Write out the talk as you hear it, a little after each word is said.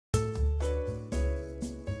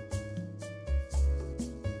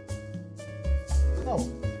Oh,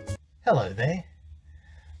 hello there.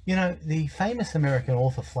 You know, the famous American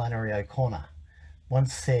author Flannery O'Connor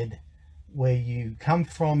once said, "Where you come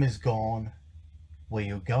from is gone, where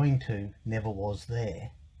you're going to never was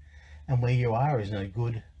there, and where you are is no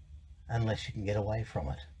good unless you can get away from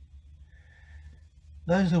it."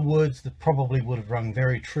 Those are words that probably would have rung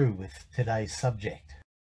very true with today's subject.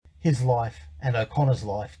 His life and O'Connor's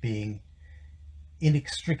life being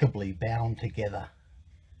inextricably bound together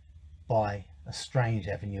by a strange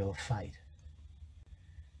avenue of fate.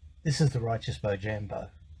 This is the Righteous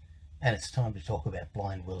Bojambo, and it's time to talk about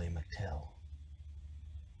blind Willie McTell.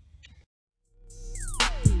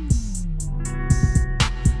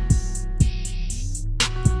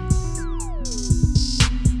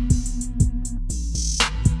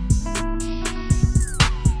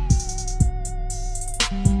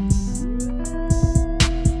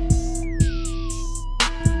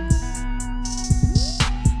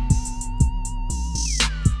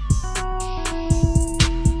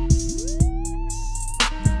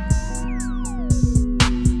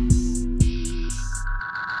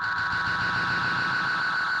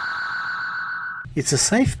 It's a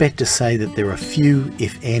safe bet to say that there are few,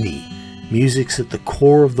 if any, musics at the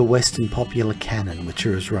core of the Western popular canon which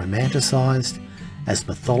are as romanticised, as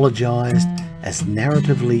mythologised, as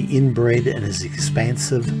narratively inbred and as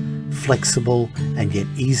expansive, flexible and yet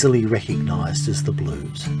easily recognised as the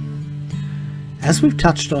blues. As we've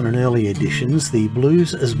touched on in earlier editions, the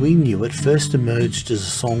blues as we knew it first emerged as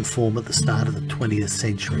a song form at the start of the 20th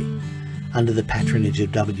century, under the patronage of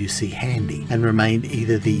W.C. Handy, and remained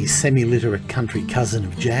either the semi-literate country cousin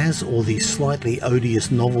of jazz or the slightly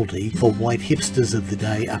odious novelty for white hipsters of the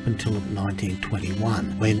day up until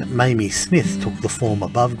 1921, when Mamie Smith took the form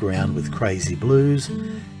above ground with Crazy Blues,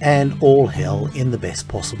 and all hell in the best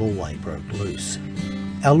possible way broke loose.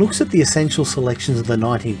 Our looks at the essential selections of the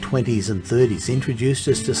 1920s and 30s introduced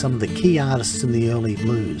us to some of the key artists in the early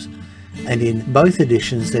blues, and in both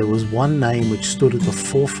editions there was one name which stood at the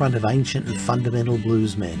forefront of ancient and fundamental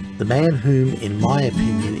bluesmen, the man whom, in my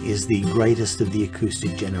opinion, is the greatest of the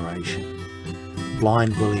acoustic generation,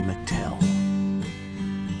 blind Willie McTell.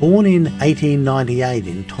 Born in 1898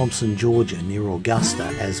 in Thompson, Georgia, near Augusta,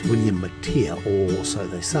 as William McTell, or so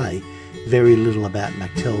they say, very little about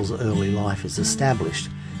McTell's early life is established.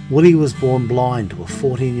 Willie was born blind to a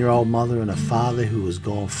 14-year-old mother and a father who was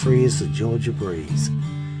gone free as the Georgia breeze.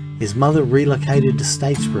 His mother relocated to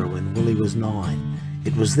Statesboro when Willie was 9.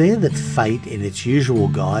 It was there that fate, in its usual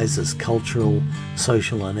guise as cultural,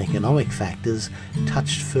 social and economic factors,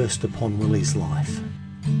 touched first upon Willie's life.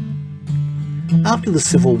 After the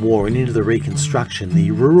Civil War and into the Reconstruction,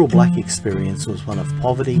 the rural black experience was one of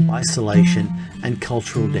poverty, isolation and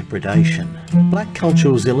cultural depredation. Black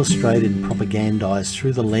culture was illustrated and propagandised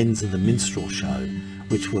through the lens of the minstrel show,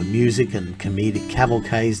 which were music and comedic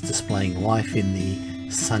cavalcades displaying life in the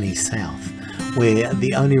sunny South, where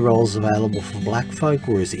the only roles available for black folk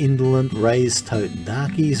were as indolent, raised-toting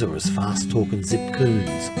darkies or as fast-talking zip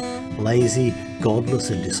coons, lazy, godless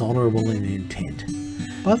and dishonourable in intent.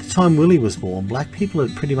 By the time Willie was born, black people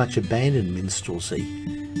had pretty much abandoned minstrelsy,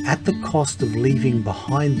 at the cost of leaving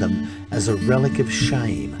behind them as a relic of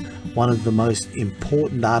shame, one of the most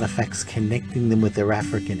important artefacts connecting them with their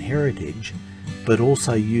African heritage, but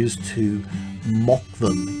also used to mock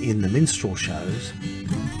them in the minstrel shows,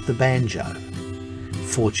 the banjo.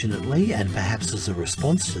 Fortunately, and perhaps as a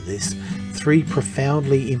response to this, three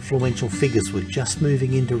profoundly influential figures were just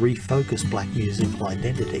moving in to refocus black musical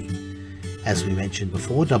identity. As we mentioned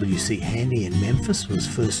before, W.C. Handy in Memphis was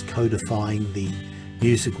first codifying the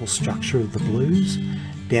musical structure of the blues.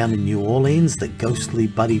 Down in New Orleans, the ghostly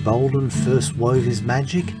Buddy Bolden first wove his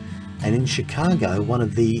magic. And in Chicago, one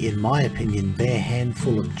of the, in my opinion, bare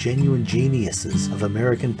handful of genuine geniuses of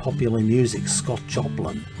American popular music, Scott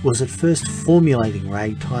Joplin, was at first formulating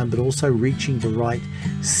ragtime but also reaching to write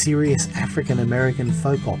serious African-American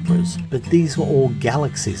folk operas. But these were all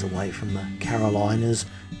galaxies away from the Carolinas,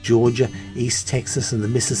 Georgia, East Texas and the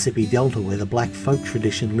Mississippi Delta, where the black folk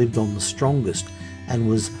tradition lived on the strongest and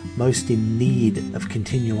was most in need of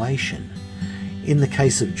continuation. In the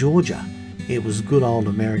case of Georgia, it was good old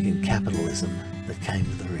American capitalism that came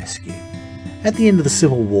to the rescue. At the end of the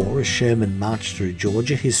Civil War, as Sherman marched through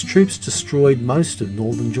Georgia, his troops destroyed most of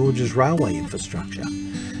northern Georgia's railway infrastructure,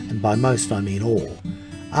 and by most I mean all.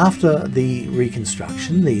 After the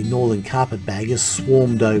Reconstruction, the northern carpetbaggers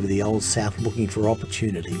swarmed over the Old South looking for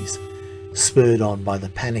opportunities, Spurred on by the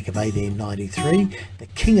Panic of 1893, the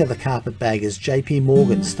king of the carpetbaggers, J.P.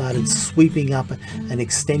 Morgan, started sweeping up and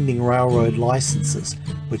extending railroad licenses,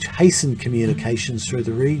 which hastened communications through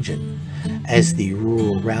the region. As the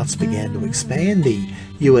rural routes began to expand, the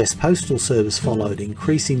US Postal Service followed,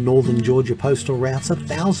 increasing northern Georgia postal routes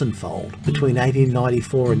 1,000-fold between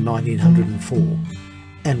 1894 and 1904.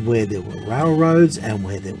 And where there were railroads and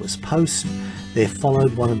where there was post, there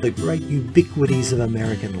followed one of the great ubiquities of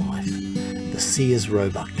American life, the Sears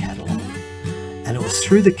Roebuck catalogue. And it was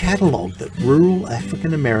through the catalogue that rural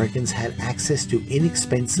African Americans had access to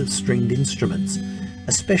inexpensive stringed instruments,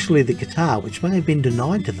 especially the guitar, which may have been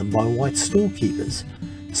denied to them by white storekeepers.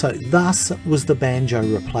 So thus was the banjo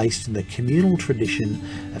replaced in the communal tradition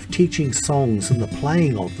of teaching songs and the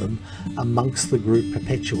playing of them amongst the group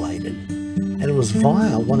perpetuated. And it was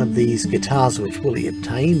via one of these guitars which Willie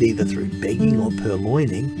obtained, either through begging or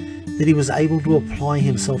purloining, that he was able to apply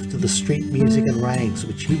himself to the street music and rags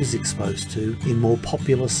which he was exposed to in more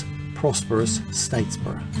populous, prosperous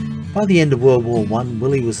Statesboro. By the end of World War I,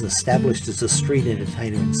 Willie was established as a street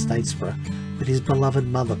entertainer in Statesboro, but his beloved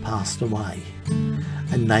mother passed away.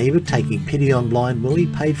 A neighbour, taking pity on blind Willie,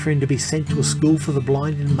 paid for him to be sent to a school for the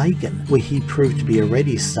blind in Macon, where he proved to be a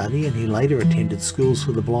ready study, and he later attended schools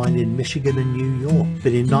for the blind in Michigan and New York.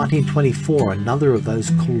 But in 1924, another of those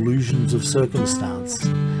collusions of circumstance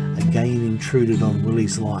again intruded on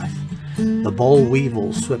Willie's life. The boll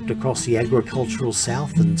weevils swept across the agricultural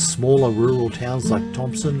South, and smaller rural towns like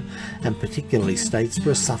Thompson and particularly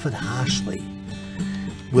Statesboro suffered harshly.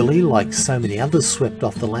 Willie, like so many others swept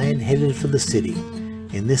off the land, headed for the city.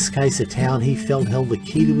 In this case, a town he felt held the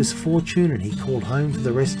key to his fortune and he called home for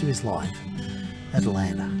the rest of his life: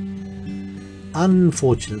 Atlanta.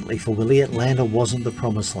 Unfortunately for Willie, Atlanta wasn't the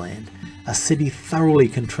promised land, a city thoroughly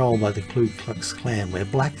controlled by the Ku Klux Klan, where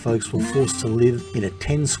black folks were forced to live in a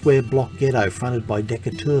 10-square block ghetto fronted by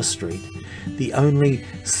Decatur Street. The only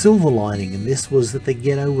silver lining in this was that the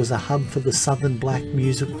ghetto was a hub for the southern black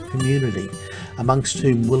musical community, amongst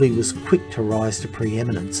whom Willie was quick to rise to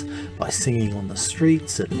preeminence by singing on the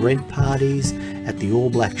streets, at rent parties, at the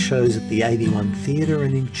all-black shows at the 81 Theatre,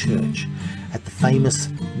 and in church, at the famous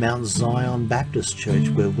Mount Zion Baptist Church,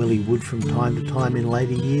 where Willie would from time to time in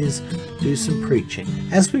later years do some preaching.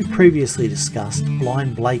 As we previously discussed,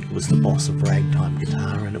 Blind Blake was the boss of ragtime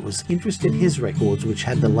guitar, and it was interest in his records which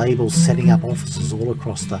had the labels setting up offices all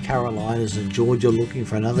across the Carolinas and Georgia looking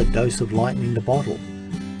for another dose of lightning to bottle.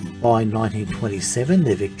 By 1927,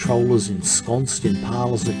 their Victrolas ensconced in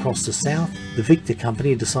parlours across the South, the Victor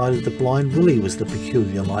Company decided that Blind Willie was the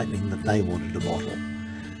peculiar lightning that they wanted to bottle.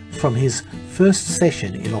 From his first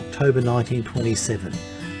session in October 1927,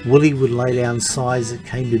 Willie would lay down sides that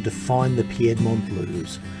came to define the Piedmont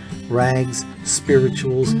blues: rags,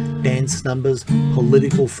 spirituals, dance numbers,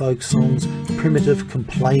 political folk songs, primitive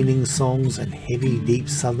complaining songs, and heavy, deep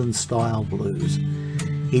Southern style blues.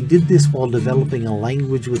 He did this while developing a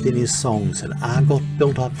language within his songs, an argot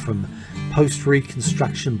built up from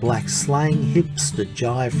post-Reconstruction black slang, hipster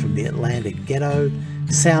jive from the Atlanta ghetto,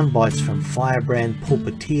 sound bites from firebrand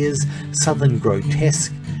pulpiteers, Southern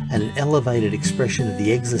grotesque, and an elevated expression of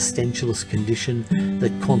the existentialist condition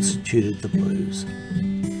that constituted the blues.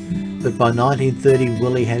 But by 1930,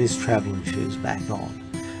 Willie had his travelling shoes back on.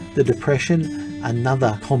 The Depression,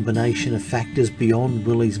 another combination of factors beyond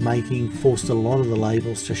Willie's making, forced a lot of the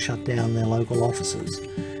labels to shut down their local offices.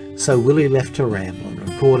 So Willie left to ramble and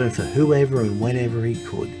recorded for whoever and whenever he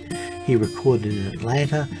could. He recorded in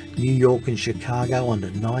Atlanta, New York and Chicago under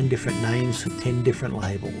 9 different names for 10 different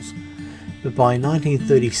labels. But by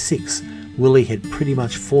 1936, Willie had pretty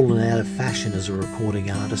much fallen out of fashion as a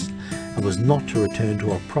recording artist and was not to return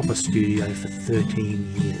to a proper studio for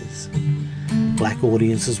 13 years. Black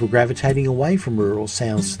audiences were gravitating away from rural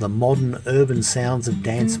sounds to the modern urban sounds of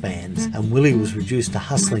dance bands, and Willie was reduced to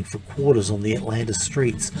hustling for quarters on the Atlanta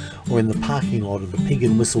streets or in the parking lot of the Pig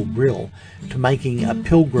and Whistle Grill, to making a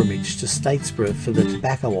pilgrimage to Statesboro for the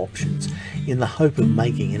tobacco options in the hope of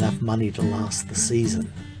making enough money to last the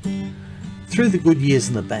season. Through the good years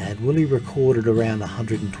and the bad, Willie recorded around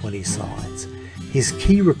 120 sides. His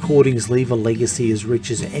key recordings leave a legacy as rich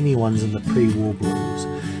as anyone's in the pre-war blues.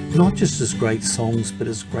 Not just as great songs, but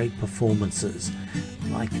as great performances,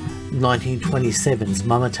 like 1927's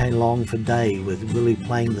Mama Tain't Long for Day, with Willie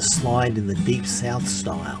playing the slide in the Deep South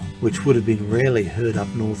style, which would have been rarely heard up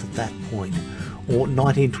north at that point, or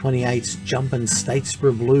 1928's Jumpin'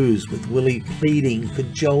 Statesboro Blues, with Willie pleading,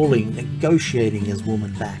 cajoling, negotiating his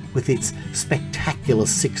woman back, with its spectacular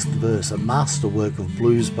sixth verse, a masterwork of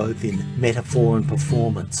blues both in metaphor and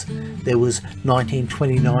performance. There was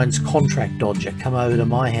 1929's Contract Dodger, Come Over to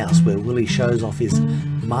My House, where Willie shows off his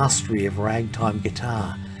mastery of ragtime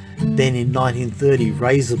guitar. Then in 1930,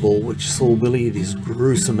 Razorball, which saw Willie at his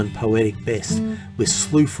gruesome and poetic best, with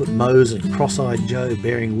Slewfoot Mose and Cross-Eyed Joe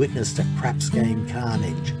bearing witness to craps game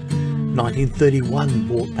carnage. 1931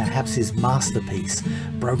 brought perhaps his masterpiece,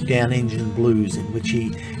 Broke Down Engine Blues, in which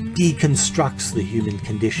he deconstructs the human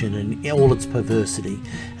condition and all its perversity,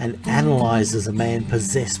 and analyses a man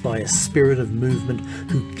possessed by a spirit of movement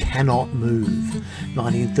who cannot move.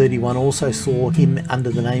 1931 also saw him under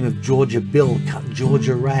the name of Georgia Bill cut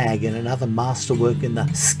Georgia Rag, and another masterwork in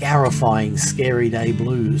the scarifying Scary Day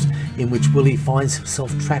Blues, in which Willie finds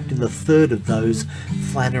himself trapped in the third of those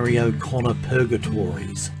Flannery O'Connor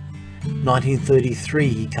purgatories. 1933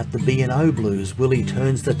 he cut the B&O Blues. Willie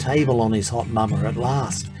turns the table on his hot mama at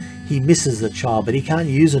last. He misses the child, but he can't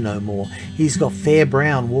use her no more. He's got Fair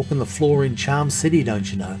Brown walking the floor in Charm City,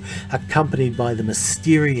 don't you know, accompanied by the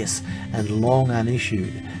mysterious and long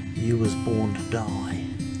unissued You Was Born to Die.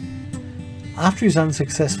 After his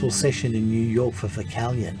unsuccessful session in New York for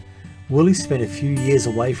Fecalion, Willie spent a few years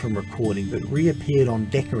away from recording, but reappeared on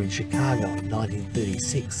Decca in Chicago in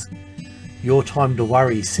 1936. Your Time to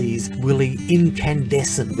Worry sees Willie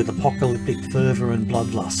incandescent with apocalyptic fervour and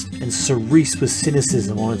bloodlust, and cerise with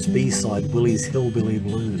cynicism on its B-side, Willie's Hillbilly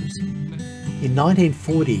Blues. In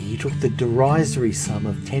 1940 he took the derisory sum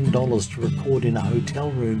of $10 to record in a hotel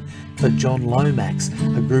room for John Lomax,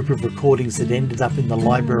 a group of recordings that ended up in the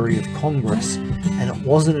Library of Congress, and it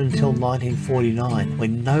wasn't until 1949,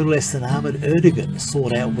 when no less than Ahmet Ertegun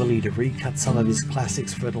sought out Willie to recut some of his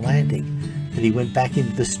classics for Atlantic, that he went back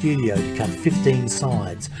into the studio to cut 15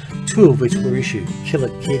 sides, 2 of which were issued, Kill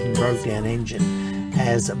It Kid and Broke Down Engine,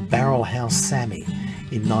 as Barrel House Sammy.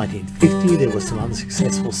 In 1950 there were some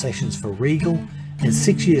unsuccessful sessions for Regal, and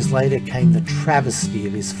 6 years later came the travesty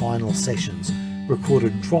of his final sessions,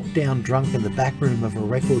 recorded drop down drunk in the back room of a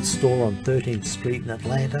record store on 13th Street in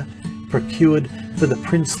Atlanta, procured for the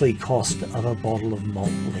princely cost of a bottle of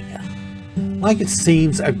malt liquor. Like it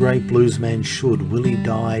seems a great bluesman should, Willie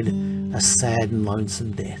died a sad and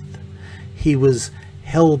lonesome death. He was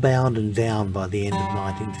hell-bound and down by the end of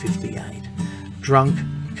 1958. Drunk,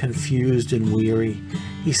 confused and weary,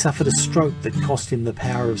 he suffered a stroke that cost him the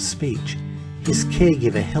power of speech. His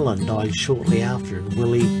caregiver Helen died shortly after, and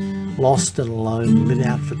Willie, lost and alone, lit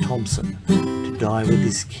out for Thompson to die with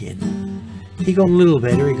his kin. He got a little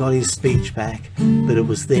better, he got his speech back, but it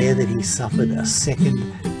was there that he suffered a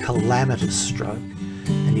second calamitous stroke,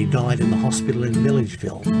 and he died in the hospital in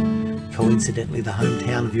Milledgeville, coincidentally the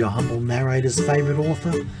hometown of your humble narrator's favourite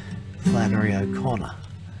author, Flannery O'Connor.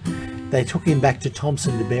 They took him back to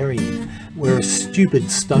Thompson to bury him, where a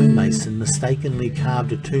stupid stonemason mistakenly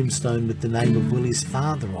carved a tombstone with the name of Willie's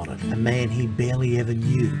father on it, a man he barely ever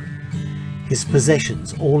knew. His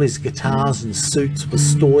possessions, all his guitars and suits, were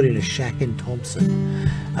stored in a shack in Thompson.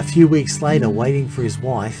 A few weeks later, waiting for his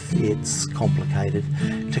wife, it's complicated,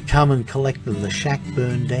 to come and collect them, the shack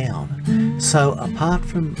burned down. So apart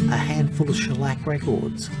from a handful of shellac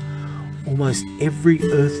records, almost every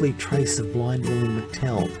earthly trace of blind Willie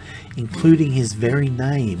McTell, including his very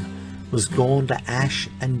name, was gone to ash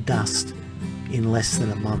and dust in less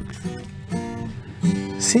than a month.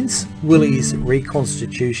 Since Willie's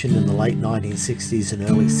reconstitution in the late 1960s and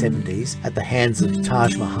early 70s at the hands of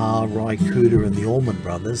Taj Mahal, Ry Cooder and the Allman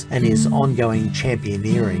Brothers, and his ongoing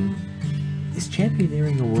championeering, is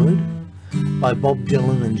championeering a word? By Bob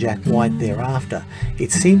Dylan and Jack White thereafter,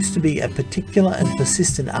 it seems to be a particular and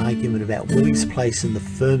persistent argument about Willie's place in the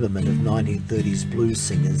firmament of 1930s blues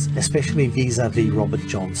singers, especially vis-a-vis Robert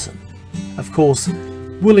Johnson. Of course,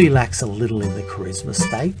 Willie lacks a little in the charisma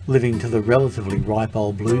state, living to the relatively ripe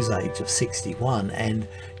old blues age of 61, and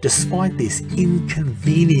despite this,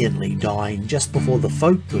 inconveniently dying just before the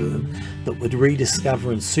folk boom that would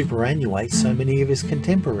rediscover and superannuate so many of his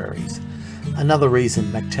contemporaries. Another reason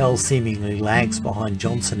McTell seemingly lags behind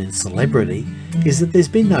Johnson in celebrity is that there's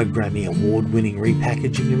been no Grammy Award-winning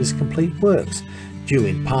repackaging of his complete works, due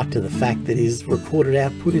in part to the fact that his recorded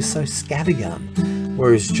output is so scattergun,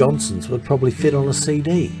 whereas Johnson's would probably fit on a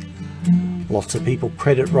CD. Lots of people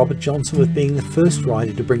credit Robert Johnson with being the first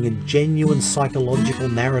writer to bring a genuine psychological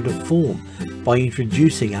narrative form by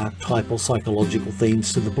introducing archetypal psychological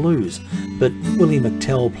themes to the blues, but Willie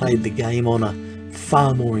McTell played the game on a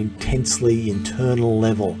far more intensely internal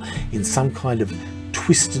level, in some kind of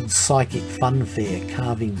twisted psychic funfair,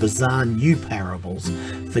 carving bizarre new parables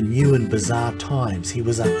for new and bizarre times. He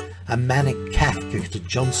was a manic Kafka to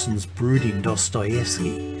Johnson's brooding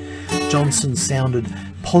Dostoevsky. Johnson sounded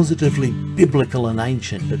positively biblical and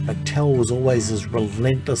ancient, but McTell was always as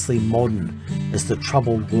relentlessly modern as the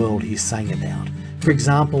troubled world he sang about. For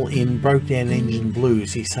example, in Broke Down Engine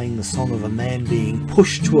Blues, he sang the song of a man being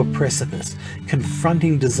pushed to a precipice,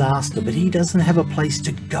 confronting disaster, but he doesn't have a place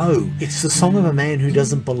to go. It's the song of a man who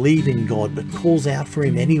doesn't believe in God, but calls out for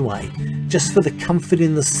him anyway, just for the comfort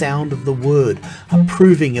in the sound of the word,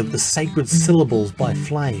 approving of the sacred syllables by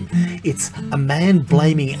flame. It's a man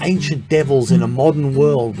blaming ancient devils in a modern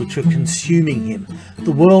world which are consuming him.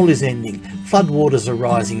 The world is ending, floodwaters are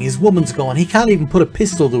rising, his woman's gone, he can't even put a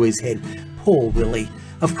pistol to his head. Poor Willie.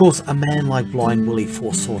 Of course, a man like Blind Willie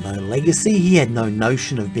foresaw no legacy. He had no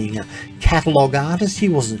notion of being a catalogue artist. He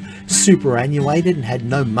wasn't superannuated and had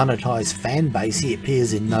no monetised fan base. He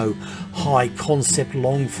appears in no high concept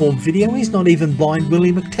long form video. He's not even Blind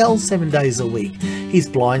Willie McTell 7 days a week. He's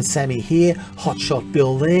Blind Sammy here, Hotshot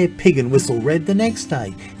Bill there, Pig and Whistle Red the next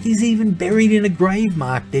day. He's even buried in a grave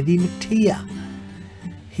marked Eddie McTeer.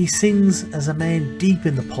 He sings as a man deep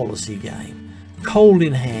in the policy game, cold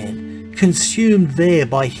in hand, consumed there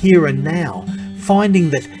by here and now, finding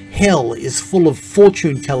that hell is full of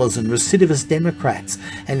fortune tellers and recidivist Democrats,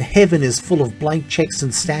 and heaven is full of blank checks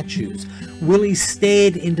and statues. Willie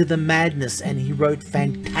stared into the madness and he wrote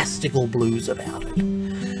fantastical blues about it.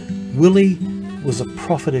 Willie was a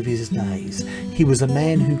prophet of his days. He was a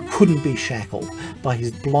man who couldn't be shackled by his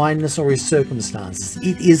blindness or his circumstances.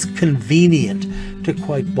 It is convenient to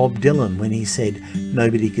quote Bob Dylan when he said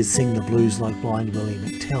nobody could sing the blues like Blind Willie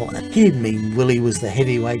McTell. And he didn't mean Willie was the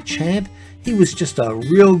heavyweight champ. He was just a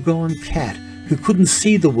real gone cat who couldn't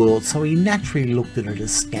see the world, so he naturally looked at it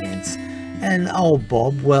askance. And old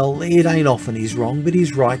Bob, well, it ain't often he's wrong, but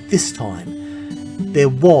he's right this time. There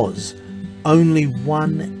was only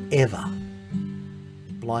one ever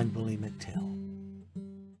Blind Willie McTell.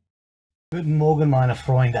 Guten Morgen, meine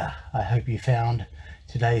Freunde. I hope you found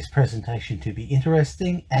today's presentation to be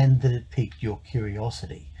interesting and that it piqued your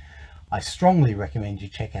curiosity. I strongly recommend you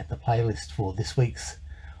check out the playlist for this week's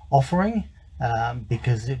offering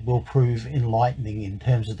because it will prove enlightening in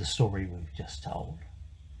terms of the story we've just told.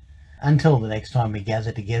 Until the next time we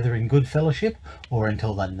gather together in good fellowship, or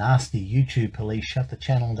until the nasty YouTube police shut the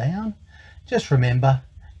channel down, just remember,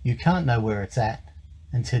 you can't know where it's at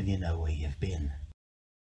until you know where you've been.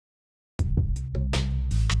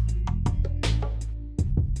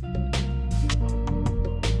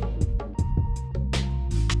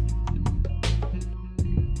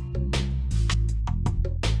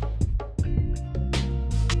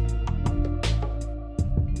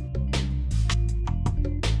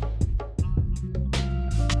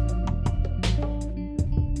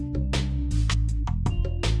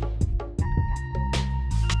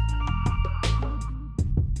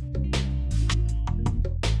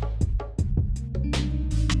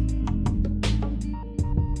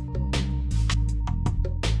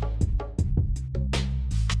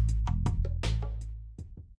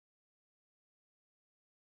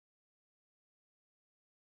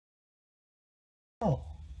 Oh,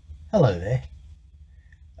 hello there.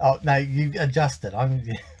 Oh, no, you adjusted.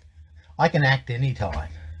 I can act anytime.